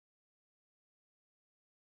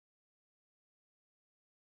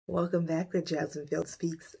Welcome back to Jasmine Fields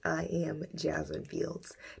Speaks. I am Jasmine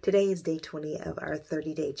Fields. Today is day 20 of our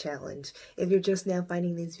 30-day challenge. If you're just now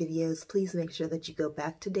finding these videos, please make sure that you go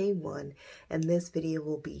back to day 1, and this video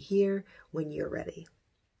will be here when you're ready.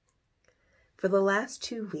 For the last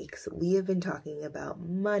 2 weeks, we have been talking about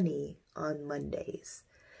money on Mondays,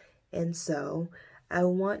 and so I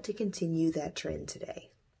want to continue that trend today.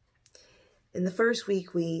 In the first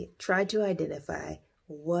week, we tried to identify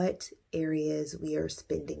what areas we are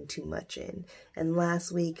spending too much in. And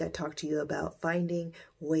last week I talked to you about finding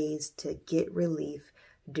ways to get relief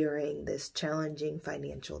during this challenging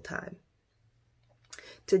financial time.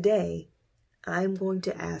 Today, I'm going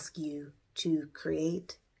to ask you to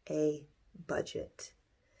create a budget.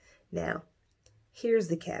 Now, here's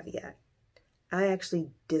the caveat. I actually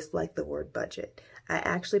dislike the word budget. I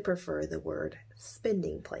actually prefer the word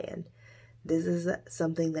spending plan. This is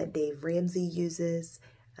something that Dave Ramsey uses.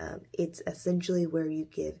 It's essentially where you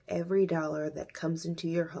give every dollar that comes into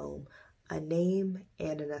your home a name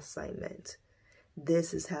and an assignment.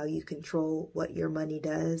 This is how you control what your money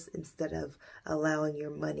does instead of allowing your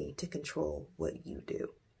money to control what you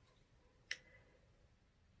do.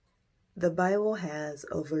 The Bible has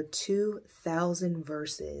over 2,000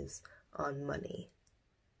 verses on money,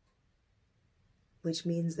 which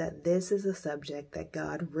means that this is a subject that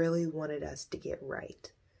God really wanted us to get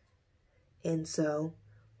right. And so,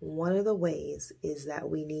 one of the ways is that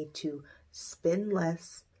we need to spend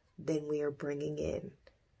less than we are bringing in.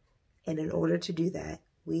 And in order to do that,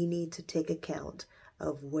 we need to take account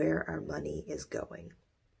of where our money is going.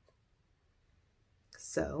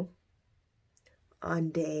 So, on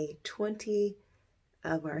day 20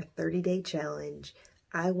 of our 30-day challenge,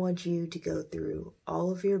 I want you to go through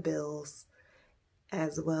all of your bills,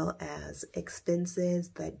 as well as expenses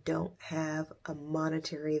that don't have a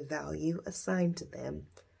monetary value assigned to them,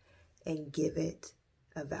 and give it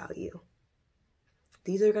a value.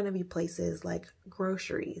 These are going to be places like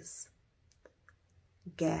groceries,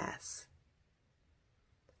 gas,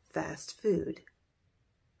 fast food,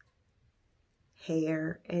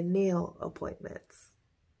 hair and nail appointments,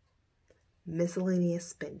 miscellaneous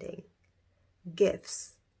spending,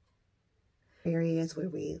 gifts, areas where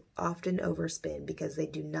we often overspend because they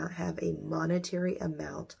do not have a monetary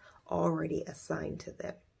amount already assigned to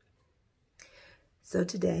them. So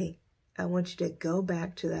today, I want you to go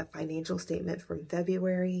back to that financial statement from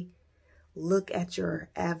February, look at your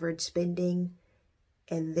average spending,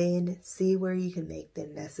 and then see where you can make the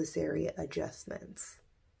necessary adjustments.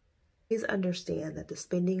 Please understand that the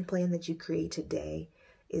spending plan that you create today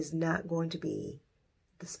is not going to be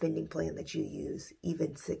the spending plan that you use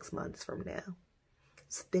even 6 months from now.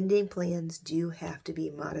 Spending plans do have to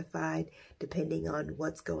be modified depending on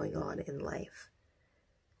what's going on in life.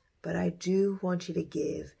 But I do want you to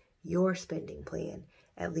give your spending plan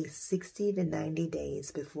at least 60 to 90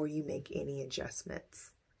 days before you make any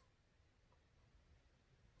adjustments.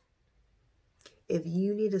 If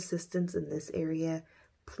you need assistance in this area,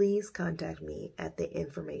 please contact me at the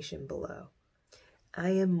information below.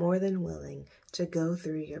 I am more than willing to go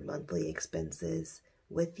through your monthly expenses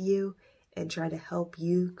with you and try to help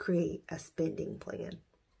you create a spending plan.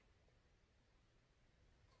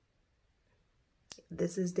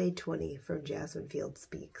 This is day 20 from Jasmine Fields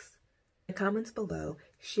Speaks. In the comments below,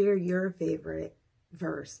 share your favorite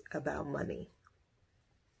verse about money.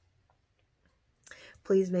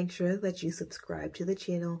 Please make sure that you subscribe to the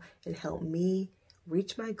channel and help me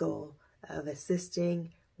reach my goal of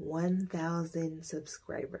assisting 1,000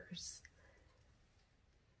 subscribers.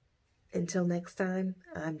 Until next time,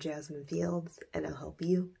 I'm Jasmine Fields, and I'll help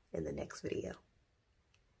you in the next video.